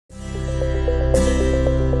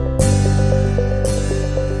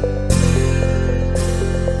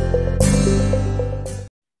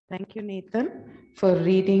Thank you, Nathan, for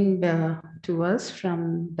reading to us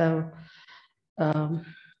um,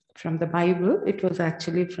 from the Bible. It was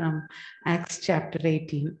actually from Acts chapter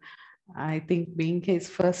 18. I think being his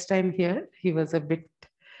first time here, he was a bit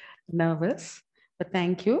nervous, but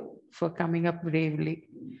thank you for coming up bravely.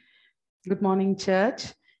 Good morning, church,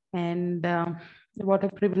 and what a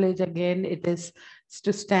privilege again it is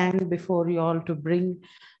to stand before you all to bring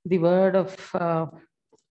the word of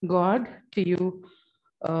God to you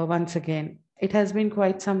once again. It has been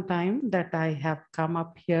quite some time that I have come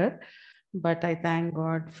up here, but I thank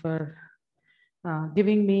God for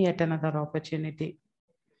giving me yet another opportunity.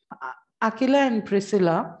 Aquila and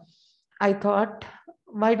Priscilla, I thought,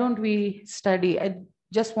 why don't we study? I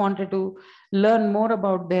just wanted to learn more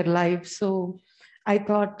about their lives. So I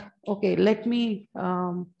thought, okay, let me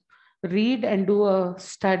read and do a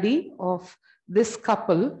study of this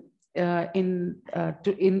couple in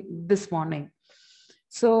this morning.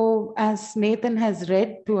 So, as Nathan has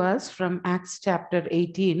read to us from Acts chapter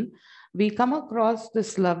 18, we come across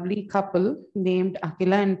this lovely couple named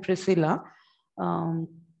Aquila and Priscilla, um,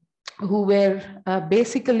 who were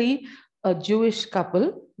basically a Jewish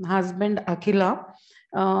couple. Husband Aquila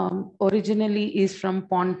originally is from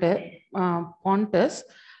Pontus,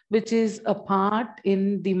 which is a part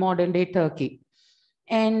in the modern day Turkey.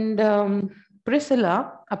 And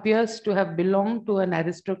Priscilla appears to have belonged to an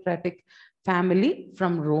aristocratic family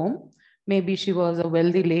from Rome. Maybe she was a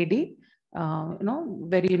wealthy lady,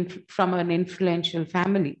 from an influential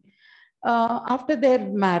family. After their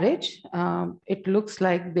marriage, it looks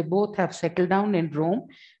like they both have settled down in Rome,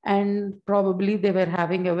 and probably they were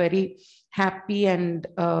having a very happy and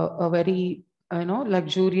a very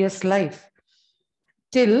luxurious life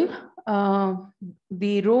till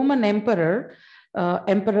the Roman emperor,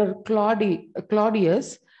 Emperor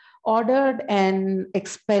Claudius, ordered an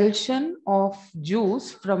expulsion of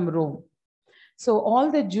Jews from Rome. So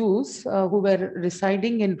all the Jews who were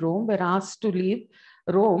residing in Rome were asked to leave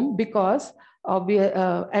Rome because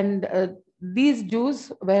these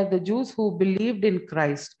Jews were the Jews who believed in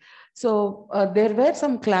Christ. So there were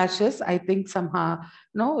some clashes, I think somehow,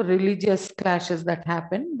 religious clashes that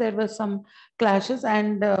happened. There were some clashes,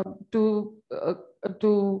 and to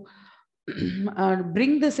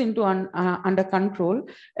bring this into under control,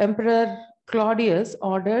 Emperor Claudius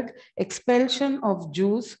ordered expulsion of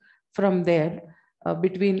Jews from there.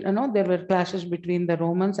 There were clashes between the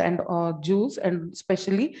Romans and Jews, and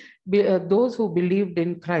especially those who believed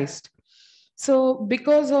in Christ. So,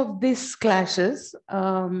 because of these clashes,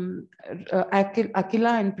 Aquila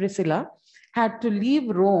and Priscilla had to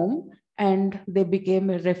leave Rome, and they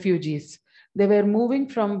became refugees. They were moving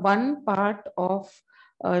from one part of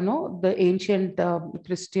the ancient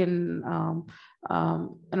Christian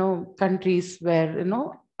countries where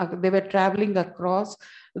they were traveling across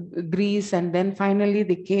Greece, and then finally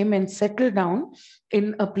they came and settled down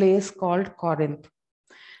in a place called Corinth.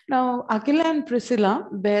 Now, Aquila and Priscilla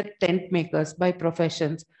were tent makers by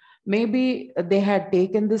professions. Maybe they had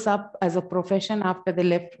taken this up as a profession after they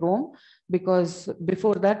left Rome, because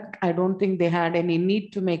before that, I don't think they had any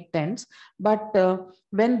need to make tents. But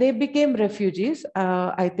when they became refugees,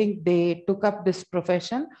 I think they took up this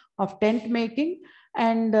profession of tent making,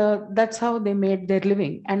 and that's how they made their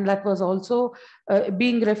living. And that was also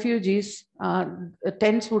being refugees,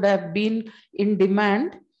 tents would have been in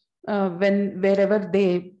demand wherever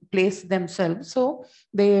they placed themselves. So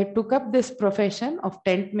they took up this profession of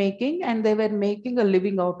tent making, and they were making a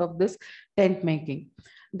living out of this tent making.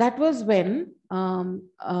 That was when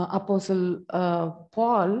Apostle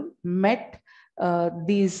Paul met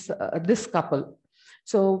this couple.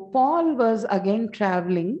 So Paul was again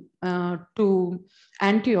traveling to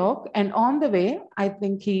Antioch, and on the way, I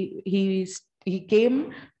think he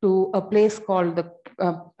came to a place called the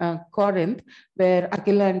Corinth, where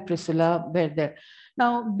Aquila and Priscilla were there.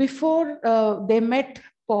 Now, before they met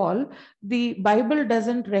Paul, the Bible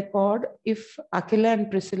doesn't record if Aquila and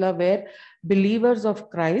Priscilla were believers of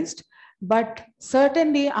Christ, but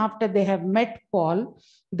certainly after they have met Paul,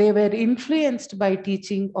 they were influenced by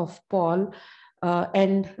teaching of Paul,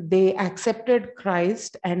 and they accepted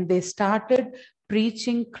Christ, and they started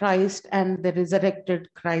preaching Christ and the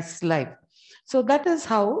resurrected Christ's life. So that is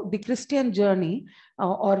how the Christian journey,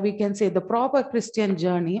 or we can say the proper Christian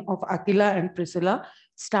journey of Aquila and Priscilla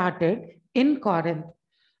started in Corinth.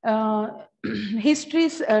 History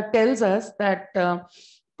tells us that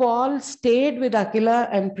Paul stayed with Aquila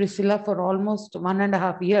and Priscilla for almost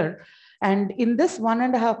 1.5 years. And in this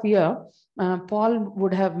 1.5 years, Paul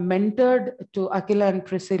would have mentored to Aquila and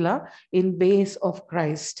Priscilla in ways of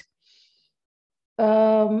Christ.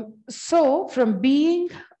 So from being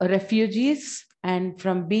refugees And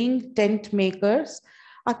from being tent makers,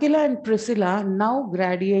 Aquila and Priscilla now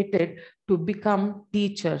graduated to become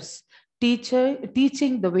teachers,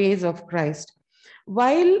 teaching the ways of Christ.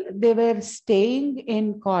 While they were staying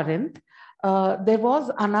in Corinth, there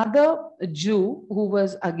was another Jew who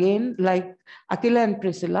was again like Aquila and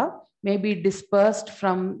Priscilla, maybe dispersed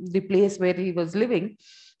from the place where he was living.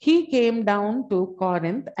 He came down to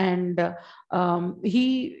Corinth, and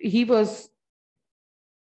he was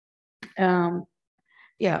um,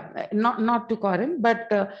 yeah, not to Corinth,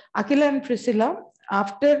 but Aquila and Priscilla,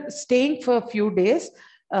 after staying for a few days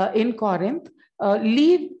in Corinth,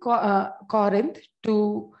 leave Corinth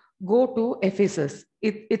to go to Ephesus.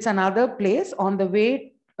 It's another place on the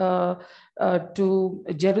way to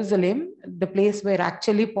Jerusalem, the place where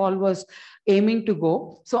actually Paul was aiming to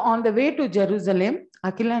go. So on the way to Jerusalem,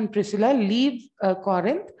 Aquila and Priscilla leave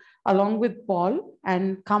Corinth along with Paul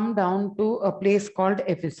and come down to a place called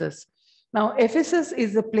Ephesus. Now, Ephesus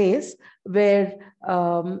is a place where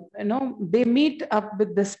they meet up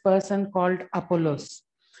with this person called Apollos.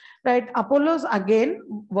 Right? Apollos again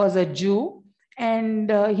was a Jew, and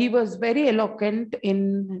he was very eloquent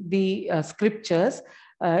in the scriptures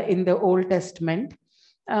in the Old Testament,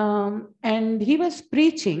 and he was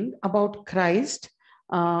preaching about Christ,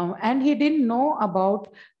 and he didn't know about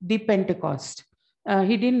the Pentecost.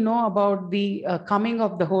 He didn't know about the coming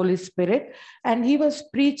of the Holy Spirit, and he was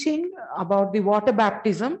preaching about the water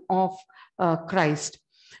baptism of Christ.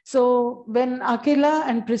 So when Aquila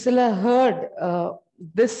and Priscilla heard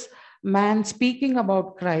this man speaking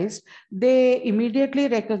about Christ, they immediately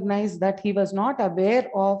recognized that he was not aware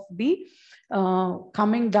of the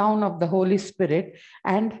coming down of the Holy Spirit,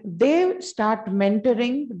 and they start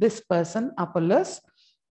mentoring this person, Apollos,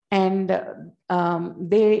 and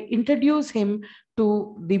they introduce him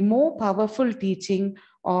to the more powerful teaching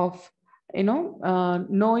of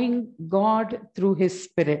knowing God through his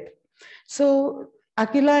Spirit. So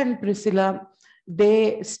Aquila and Priscilla,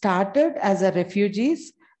 they started as a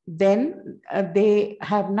refugees. Then they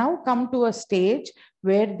have now come to a stage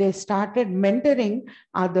where they started mentoring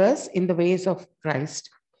others in the ways of Christ.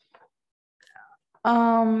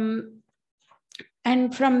 And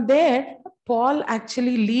from there, Paul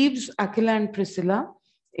actually leaves Aquila and Priscilla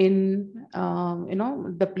in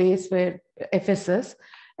the place where Ephesus,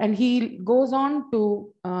 and he goes on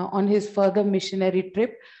to on his further missionary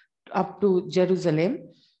trip up to Jerusalem.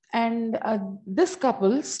 And this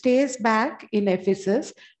couple stays back in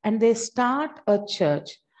Ephesus, and they start a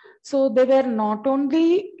church. So they were not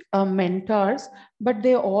only mentors, but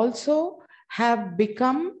they also have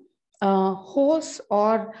become hosts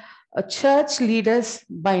or church leaders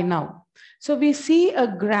by now. So we see a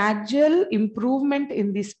gradual improvement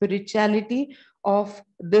in the spirituality of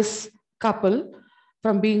this couple,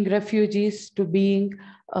 from being refugees to being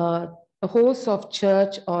hosts of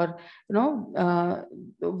church, or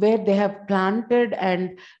where they have planted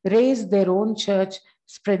and raised their own church,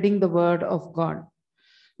 spreading the word of God.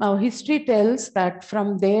 Now, history tells that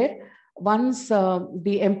from there, once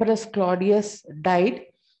the Empress Claudius died,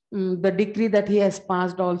 the decree that he has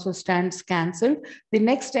passed also stands cancelled. The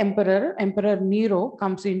next emperor, Emperor Nero,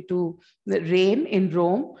 comes into the reign in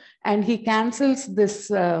Rome, and he cancels this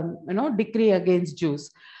decree against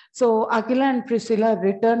Jews. So Aquila and Priscilla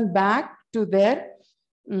return back to their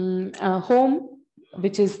home,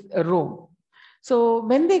 which is Rome. So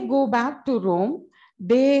when they go back to Rome,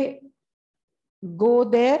 they go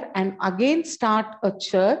there and again start a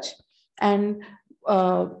church, and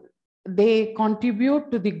they contribute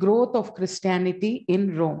to the growth of Christianity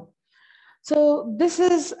in Rome. So this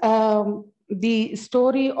is the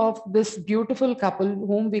story of this beautiful couple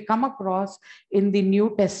whom we come across in the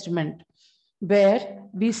New Testament, where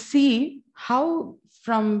we see how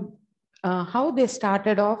from how they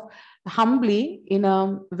started off humbly in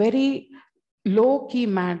a very low-key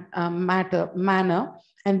manner,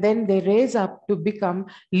 and then they raise up to become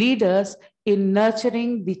leaders in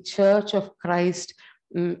nurturing the Church of Christ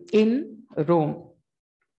in Rome.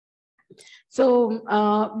 So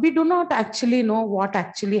we do not actually know what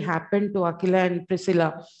actually happened to Aquila and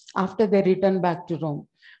Priscilla after they returned back to Rome.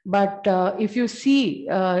 But if you see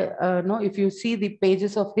the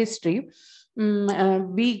pages of history,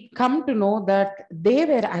 we come to know that they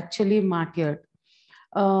were actually martyred.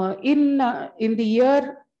 In the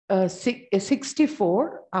year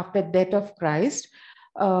 64, after death of Christ,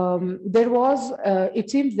 it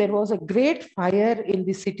seems there was a great fire in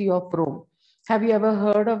the city of Rome. Have you ever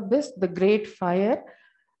heard of this, the Great Fire?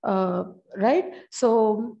 Right?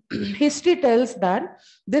 So history tells that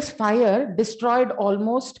this fire destroyed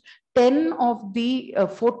almost 10 of the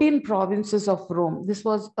 14 provinces of Rome. This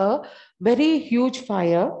was a very huge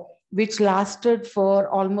fire, which lasted for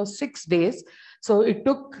almost 6 days. So it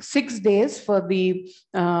took 6 days for the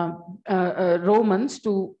Romans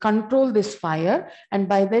to control this fire. And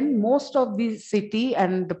by then, most of the city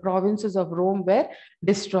and the provinces of Rome were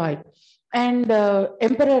destroyed. And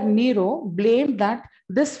Emperor Nero blamed that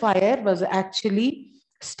this fire was actually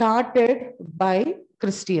started by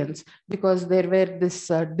Christians, because there were this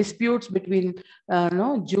disputes between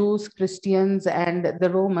Jews, Christians, and the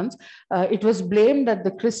Romans. It was blamed that the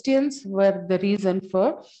Christians were the reason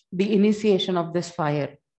for the initiation of this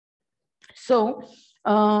fire. So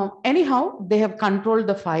anyhow, they have controlled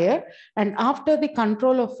the fire. And after the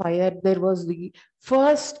control of fire, there was the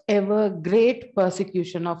first ever great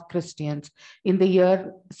persecution of Christians in the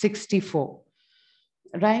year 64.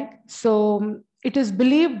 Right? So it is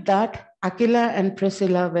believed that Aquila and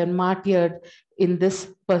Priscilla were martyred in this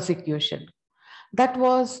persecution. That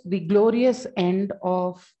was the glorious end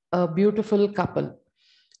of a beautiful couple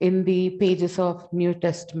in the pages of New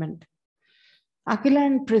Testament. Aquila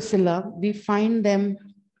and Priscilla, we find them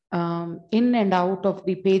in and out of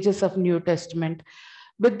the pages of New Testament,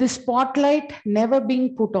 with the spotlight never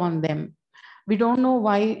being put on them. We don't know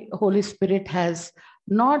why Holy Spirit has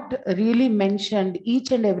not really mentioned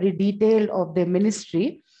each and every detail of their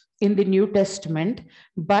ministry in the New Testament,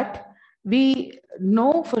 but we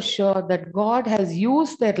know for sure that God has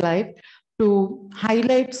used their life to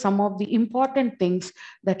highlight some of the important things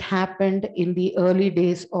that happened in the early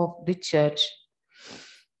days of the church.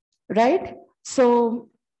 Right? So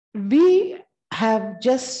we have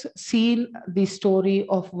just seen the story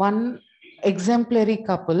of one exemplary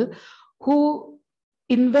couple who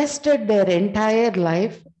invested their entire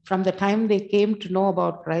life from the time they came to know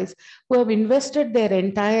about Christ, who have invested their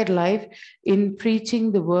entire life in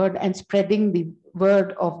preaching the word and spreading the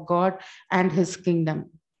word of God and his kingdom.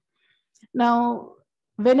 Now,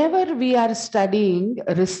 whenever we are studying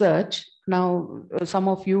research, now some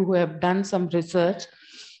of you who have done some research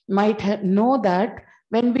might know that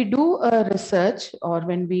when we do a research or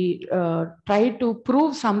when we try to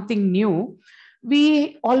prove something new,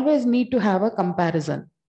 we always need to have a comparison,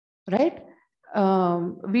 right?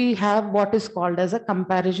 We have what is called as a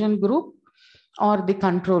comparison group or the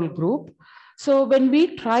control group. So when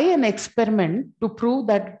we try an experiment to prove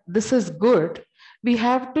that this is good, we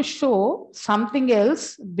have to show something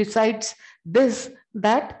else besides this,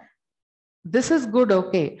 that this is good,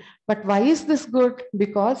 okay. But why is this good?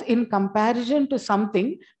 Because in comparison to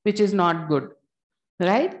something which is not good,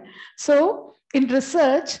 right? So in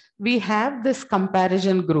research, we have this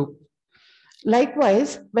comparison group.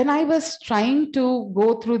 Likewise, when I was trying to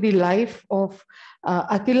go through the life of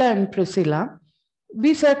Aquila and Priscilla,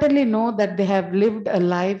 we certainly know that they have lived a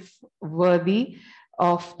life worthy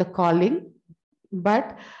of the calling.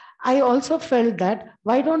 But I also felt that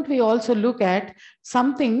why don't we also look at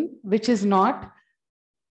something which is not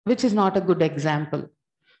a good example,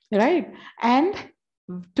 right? And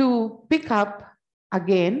to pick up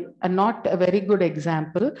again a not a very good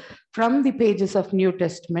example from the pages of New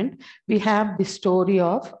Testament, we have the story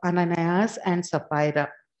of Ananias and Sapphira.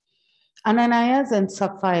 Ananias and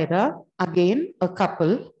Sapphira, again a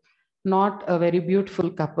couple, not a very beautiful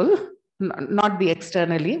couple, not the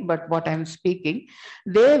externally, but what I'm speaking,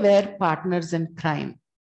 they were partners in crime.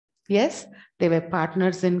 Yes, they were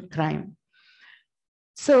partners in crime.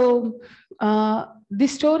 So the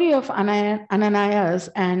story of Ananias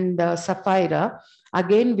and Sapphira,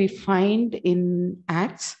 again, we find in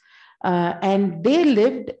Acts. And they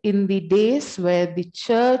lived in the days where the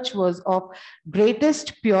church was of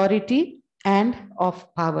greatest purity and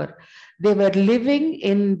of power. They were living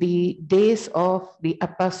in the days of the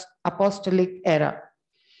apostolic era.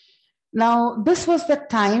 Now, this was the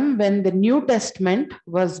time when the New Testament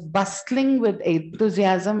was bustling with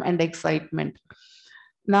enthusiasm and excitement.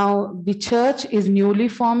 Now, the church is newly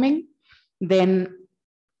forming. Then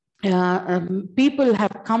people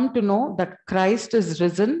have come to know that Christ is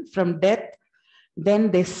risen from death.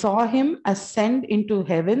 Then they saw him ascend into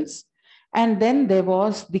heavens. And then there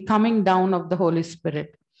was the coming down of the Holy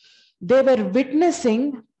Spirit. They were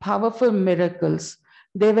witnessing powerful miracles.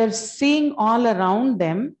 They were seeing all around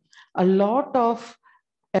them a lot of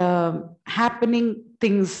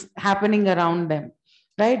things happening around them,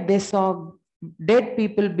 right? They saw dead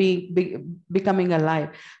people becoming alive.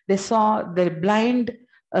 They saw the blind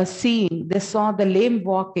seeing. They saw the lame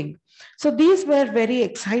walking. So these were very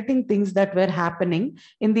exciting things that were happening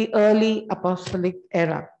in the early apostolic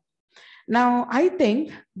era. Now, I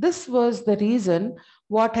think this was the reason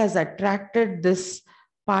what has attracted this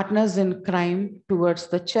partners in crime towards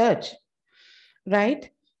the church, right?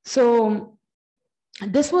 So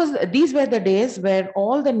These were the days where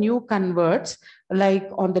all the new converts, like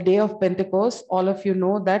on the day of Pentecost, all of you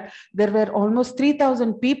know that there were almost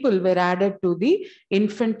 3,000 people were added to the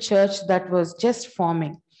infant church that was just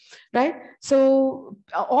forming, right? So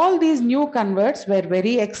all these new converts were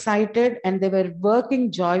very excited and they were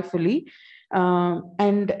working joyfully,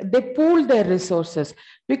 and they pooled their resources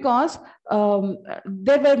because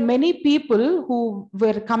there were many people who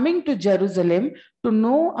were coming to Jerusalem to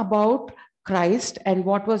know about Christ and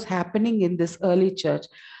what was happening in this early church.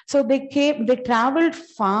 So they traveled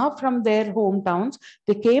far from their hometowns.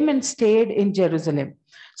 They came and stayed in Jerusalem.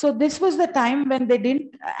 So this was the time when they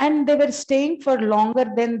didn't, and they were staying for longer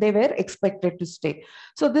than they were expected to stay.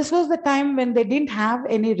 So this was the time when they didn't have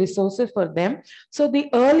any resources for them. So the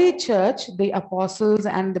early church, the apostles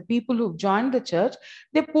and the people who joined the church,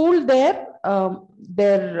 they pooled their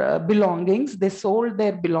belongings. They sold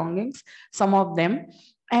their belongings, some of them,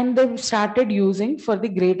 and they started using for the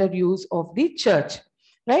greater use of the church,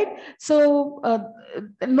 right? So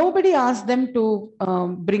nobody asked them to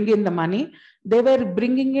bring in the money. They were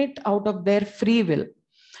bringing it out of their free will.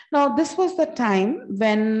 Now this was the time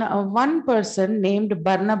when one person named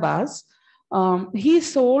Barnabas, he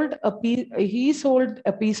sold a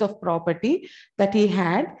piece of property that he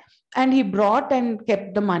had, and he brought and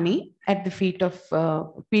kept the money at the feet of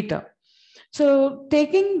Peter. So,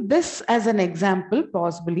 taking this as an example,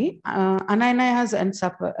 possibly, Ananias and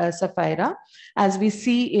Sapphira, as we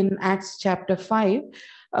see in Acts chapter 5,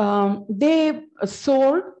 they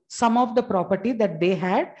sold some of the property that they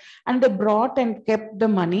had, and they brought and kept the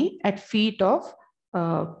money at feet of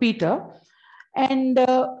Peter. And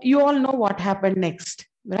you all know what happened next,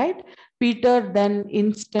 right? Peter then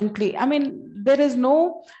instantly, I mean, there is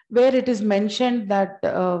no where it is mentioned that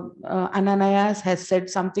Ananias has said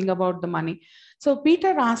something about the money. So Peter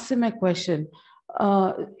asks him a question,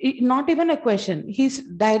 not even a question. He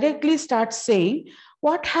directly starts saying,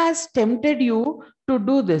 "What has tempted you to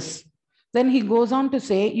do this?" Then he goes on to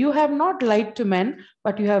say, "You have not lied to men,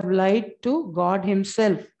 but you have lied to God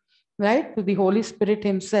Himself," right? To the Holy Spirit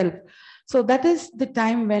Himself. So that is the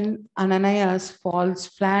time when Ananias falls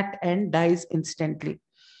flat and dies instantly.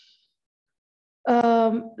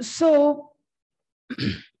 So,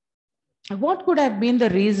 what could have been the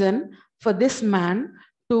reason for this man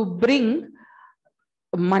to bring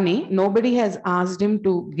money? Nobody has asked him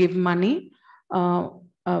to give money.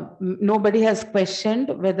 Nobody has questioned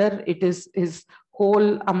whether it is his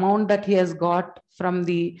whole amount that he has got from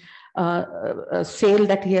the sale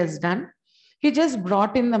that he has done. He just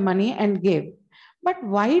brought in the money and gave. But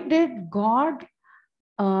why did God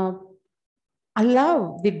uh,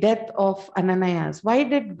 allow the death of Ananias? Why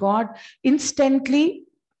did God instantly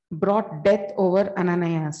brought death over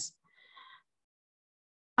Ananias?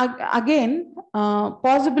 Again,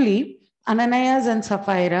 possibly Ananias and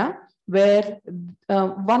Sapphira were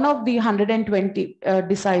one of the 120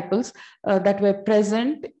 disciples that were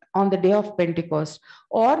present on the day of Pentecost,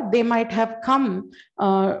 or they might have come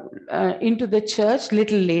into the church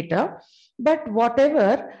little later. But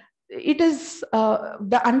whatever, it is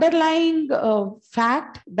the underlying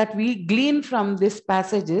fact that we glean from this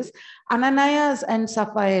passage is Ananias and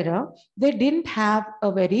Sapphira, they didn't have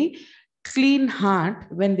a very clean heart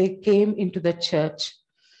when they came into the church.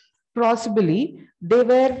 Possibly they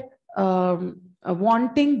were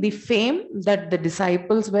wanting the fame that the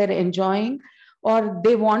disciples were enjoying, or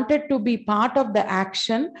they wanted to be part of the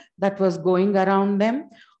action that was going around them,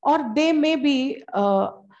 or they may be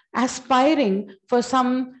aspiring for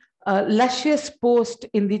some luscious post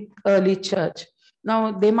in the early church.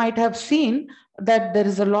 Now, they might have seen that there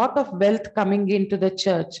is a lot of wealth coming into the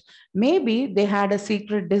church. Maybe they had a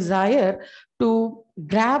secret desire to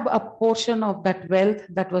grab a portion of that wealth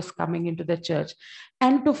that was coming into the church.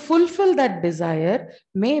 And to fulfill that desire,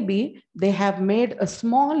 maybe they have made a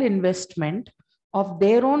small investment of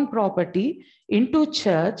their own property into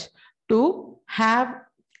church to have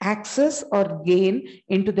access or gain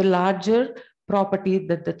into the larger property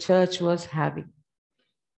that the church was having.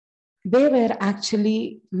 They were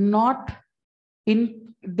actually not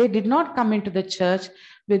they did not come into the church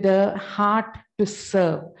with a heart to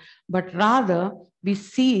serve, but rather we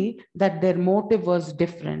see that their motive was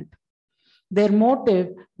different. Their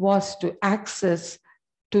motive was to access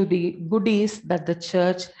to the goodies that the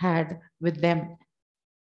church had with them.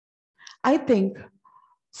 I think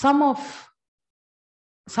some of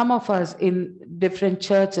us in different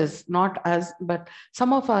churches, not us, but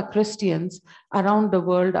some of our Christians around the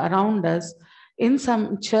world, around us, in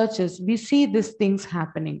some churches, we see these things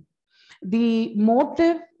happening. The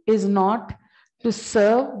motive is not to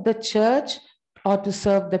serve the church or to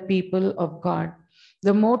serve the people of God.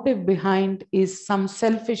 The motive behind is some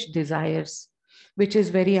selfish desires, which is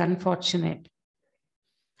very unfortunate.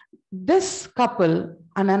 This couple,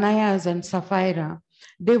 Ananias and Sapphira,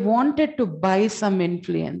 they wanted to buy some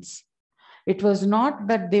influence. It was not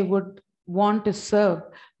that they would want to serve,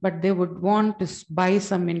 but they would want to buy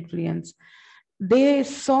some influence. They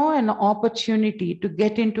saw an opportunity to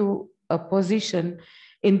get into a position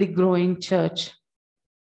in the growing church.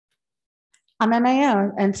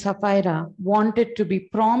 Ananias and Sapphira wanted to be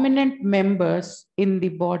prominent members in the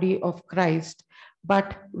body of Christ,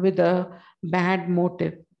 but with a bad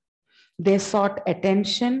motive. They sought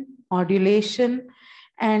attention, adulation,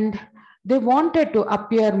 and they wanted to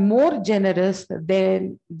appear more generous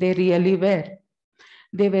than they really were.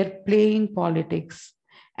 They were playing politics,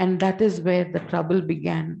 and that is where the trouble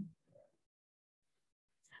began.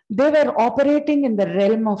 They were operating in the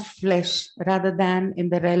realm of flesh rather than in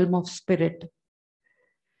the realm of spirit.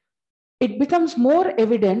 It becomes more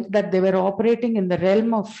evident that they were operating in the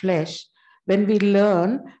realm of flesh when we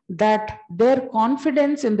learn that their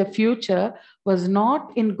confidence in the future was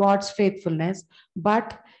not in God's faithfulness,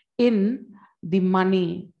 but in the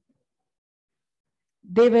money.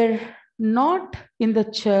 They were not in the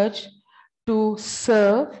church to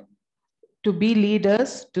serve, to be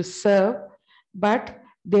leaders, to serve, but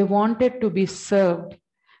they wanted to be served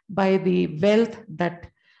by the wealth that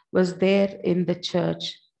was there in the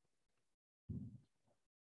church.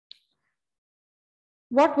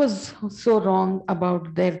 What was so wrong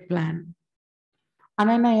about their plan?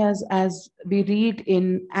 Ananias, as we read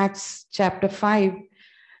in Acts chapter 5,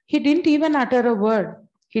 he didn't even utter a word.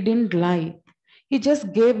 He didn't lie. He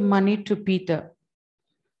just gave money to Peter.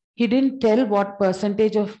 He didn't tell what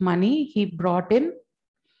percentage of money he brought in,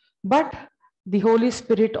 but the Holy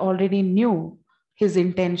Spirit already knew his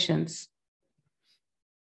intentions.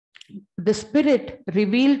 The Spirit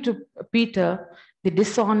revealed to Peter the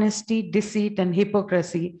dishonesty, deceit, and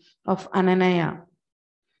hypocrisy of Ananias.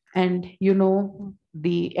 And you know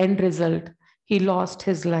the end result, he lost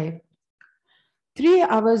his life. 3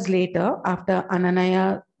 hours later, after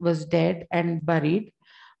Ananias was dead and buried,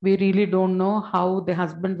 we really don't know how the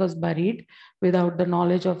husband was buried without the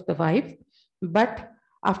knowledge of the wife. But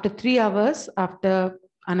after 3 hours, after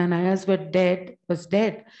Ananias was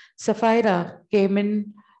dead, Sapphira came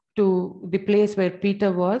in to the place where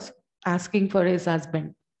Peter was asking for his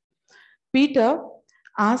husband. Peter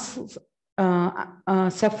asks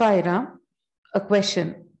Sapphira a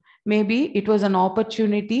question. Maybe it was an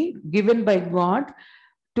opportunity given by God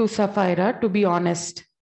to Sapphira to be honest.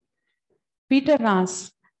 Peter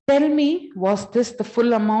asks, "Tell me, was this the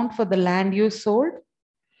full amount for the land you sold?"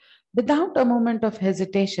 Without a moment of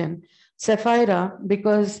hesitation, Sapphira,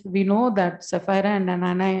 because we know that Sapphira and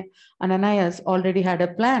Ananias already had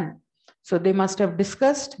a plan. So they must have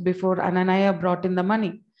discussed before Ananias brought in the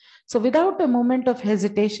money. So without a moment of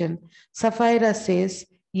hesitation, Sapphira says,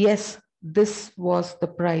 "Yes, this was the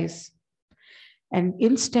price." And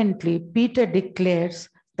instantly, Peter declares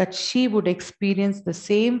that she would experience the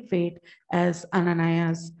same fate as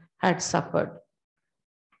Ananias had suffered.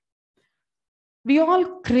 We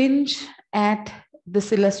all cringe at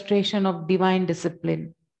this illustration of divine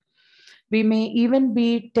discipline. We may even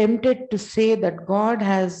be tempted to say that God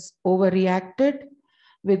has overreacted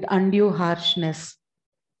with undue harshness.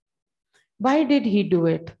 Why did he do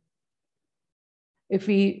it? If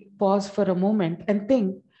we pause for a moment and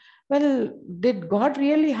think, well, did God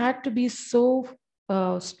really have to be so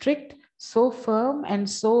strict, so firm, and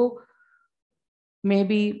so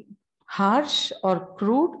maybe harsh or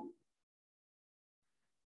crude?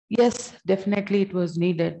 Yes, definitely it was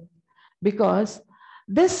needed, because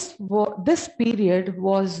this period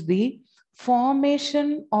was the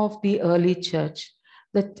formation of the early church.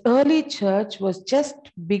 The early church was just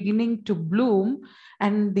beginning to bloom,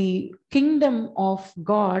 and the kingdom of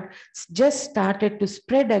God just started to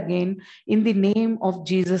spread again in the name of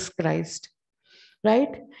Jesus Christ,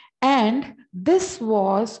 right? And this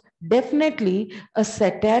was definitely a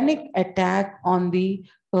satanic attack on the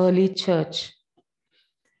early church.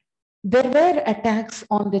 There were attacks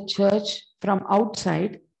on the church from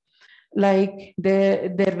outside, like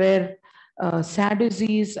there were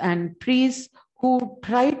Sadducees and priests who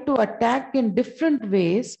tried to attack in different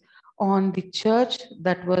ways on the church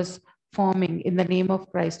that was forming in the name of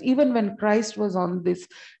Christ. Even when Christ was on this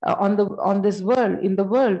on this world, in the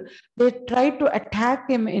world, they tried to attack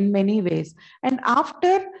him in many ways. And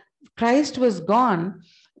after Christ was gone,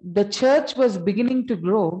 the church was beginning to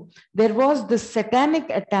grow. There was this satanic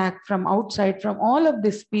attack from outside, from all of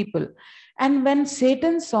these people. And when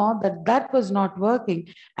Satan saw that that was not working,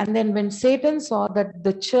 and then when Satan saw that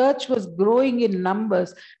the church was growing in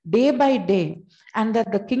numbers day by day, and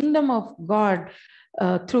that the kingdom of God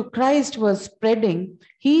through Christ was spreading,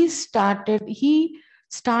 he started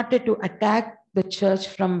to attack the church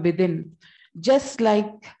from within, just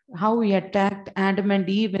like how he attacked Adam and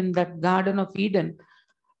Eve in that Garden of Eden,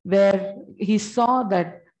 where he saw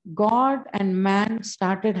that God and man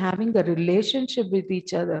started having a relationship with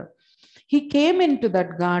each other. He came into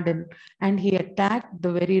that garden and he attacked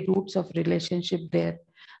the very roots of relationship there.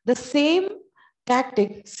 The same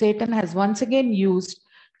tactic Satan has once again used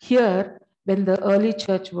here when the early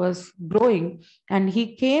church was growing, and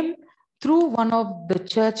he came through one of the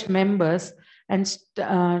church members and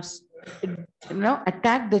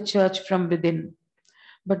attacked the church from within.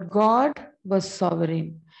 But God was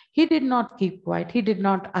sovereign. He did not keep quiet. He did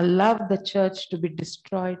not allow the church to be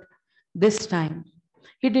destroyed this time.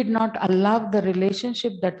 He did not allow the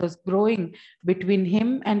relationship that was growing between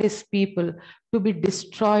him and his people to be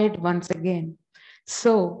destroyed once again.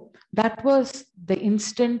 So that was the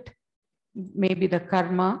instant, maybe the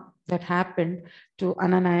karma that happened to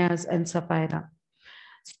Ananias and Sapphira.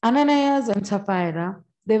 Ananias and Sapphira,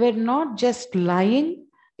 they were not just lying.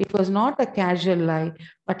 It was not a casual lie,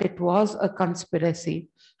 but it was a conspiracy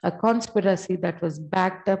that was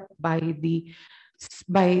backed up by the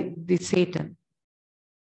Satan.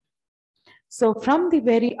 So from the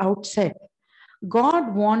very outset,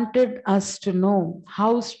 God wanted us to know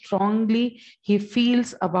how strongly he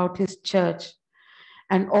feels about his church,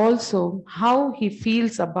 and also how he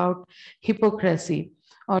feels about hypocrisy,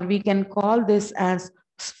 or we can call this as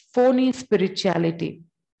phony spirituality.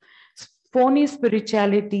 Phony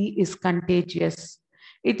spirituality is contagious.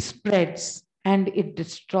 It spreads and it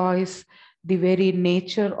destroys the very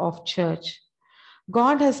nature of church.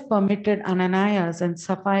 God has permitted Ananias and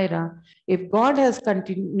Sapphira, if God has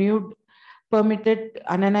permitted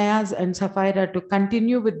Ananias and Sapphira to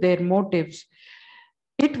continue with their motives,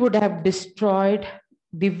 it would have destroyed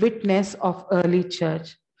the witness of early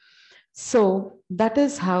church. So that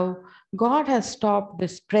is how God has stopped the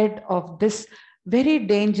spread of this very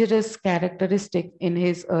dangerous characteristic in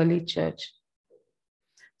his early church.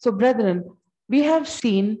 So, brethren, we have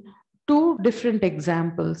seen two different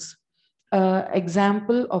examples.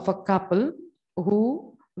 Example of a couple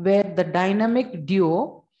who were the dynamic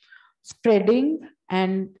duo, spreading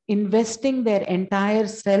and investing their entire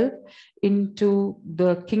self into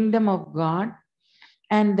the kingdom of God.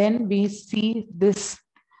 And then we see this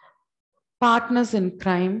partners in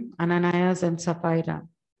crime, Ananias and Sapphira.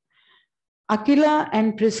 Aquila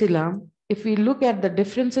and Priscilla, if we look at the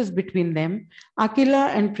differences between them, Aquila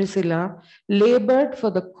and Priscilla labored for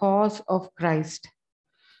the cause of Christ.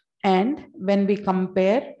 And when we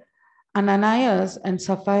compare, Ananias and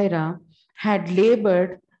Sapphira had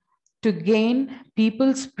labored to gain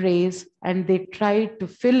people's praise, and they tried to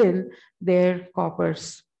fill in their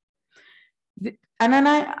coffers.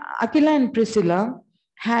 Aquila and Priscilla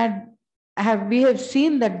we have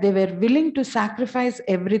seen that they were willing to sacrifice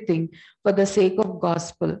everything for the sake of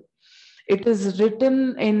gospel. It is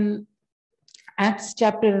written in Acts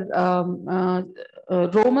chapter,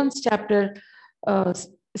 Romans chapter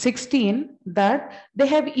 16, that they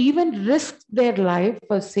have even risked their life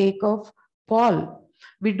for sake of Paul.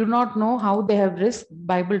 We do not know how they have risked.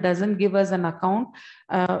 Bible doesn't give us an account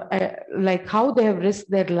like how they have risked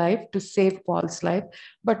their life to save Paul's life.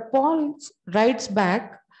 But Paul writes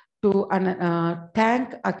back to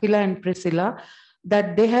thank Aquila and Priscilla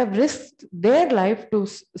that they have risked their life to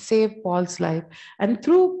save Paul's life. And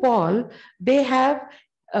through Paul, they have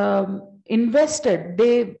invested,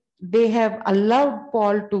 they have allowed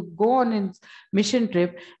Paul to go on his mission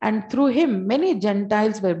trip, and through him, many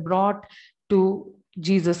Gentiles were brought to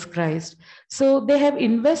Jesus Christ. So they have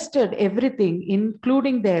invested everything,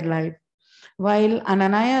 including their life, while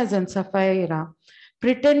Ananias and Sapphira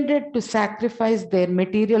pretended to sacrifice their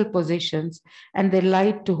material possessions and they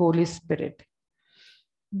lied to Holy Spirit.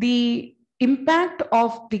 The impact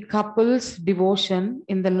of the couple's devotion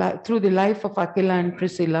through the life of Aquila and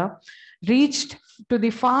Priscilla reached to the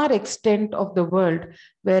far extent of the world,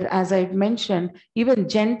 where, as I mentioned, even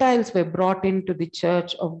Gentiles were brought into the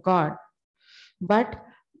church of God. But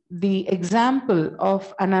the example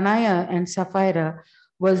of Ananias and Sapphira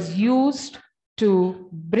was used to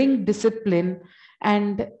bring discipline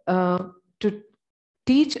and to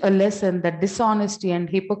teach a lesson that dishonesty and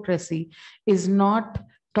hypocrisy is not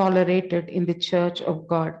tolerated in the church of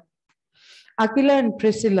God. Aquila and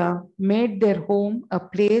Priscilla made their home a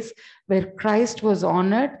place where Christ was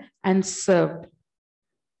honored and served.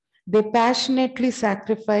 They passionately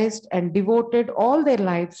sacrificed and devoted all their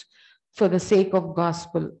lives for the sake of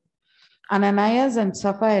gospel. Ananias and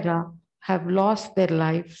Sapphira have lost their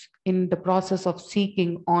lives in the process of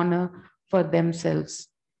seeking honor for themselves.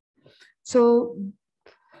 So,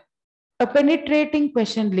 a penetrating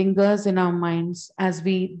question lingers in our minds as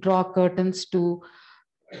we draw curtains to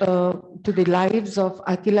the lives of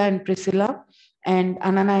Aquila and Priscilla and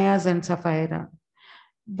Ananias and Sapphira.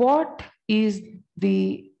 What is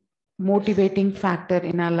the motivating factor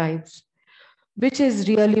in our lives? Which is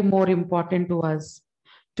really more important to us?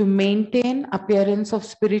 To maintain appearance of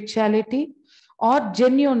spirituality or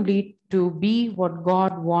genuinely to be what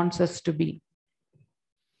God wants us to be?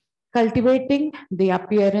 Cultivating the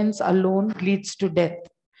appearance alone leads to death.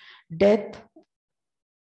 Death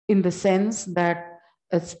in the sense that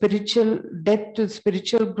a spiritual death to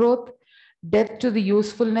spiritual growth, death to the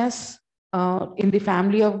usefulness in the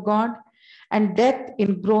family of God, and death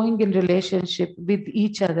in growing in relationship with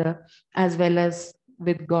each other as well as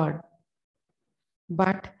with God.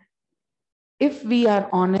 But if we are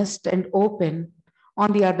honest and open,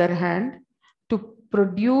 on the other hand, to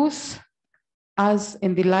produce us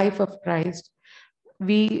in the life of Christ,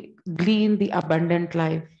 we glean the abundant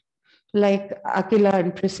life. Like Aquila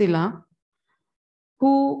and Priscilla,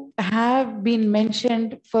 who have been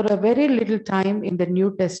mentioned for a very little time in the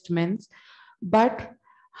New Testament, but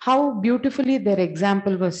how beautifully their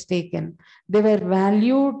example was taken. They were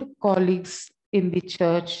valued colleagues in the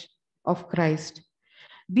church of Christ.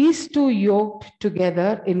 These two yoked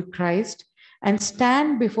together in Christ and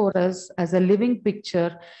stand before us as a living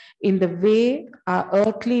picture in the way our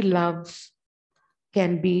earthly loves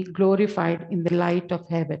can be glorified in the light of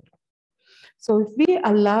heaven. So if we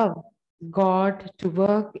allow God to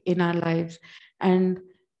work in our lives and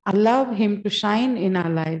allow Him to shine in our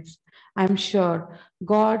lives, I'm sure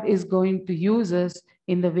God is going to use us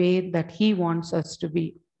in the way that He wants us to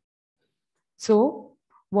be. So,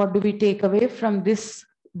 what do we take away from these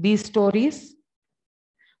stories?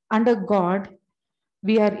 Under God,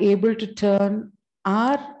 we are able to turn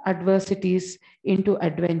our adversities into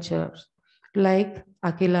adventures, like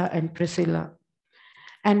Aquila and Priscilla.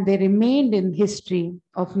 And they remained in history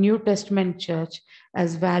of New Testament church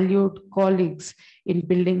as valued colleagues in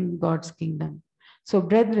building God's kingdom. So,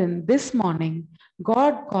 brethren, this morning,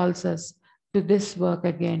 God calls us to this work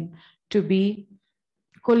again, to be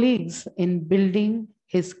colleagues in building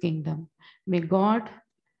His kingdom. May God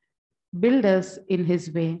build us in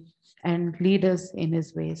His way and lead us in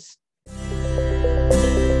His ways.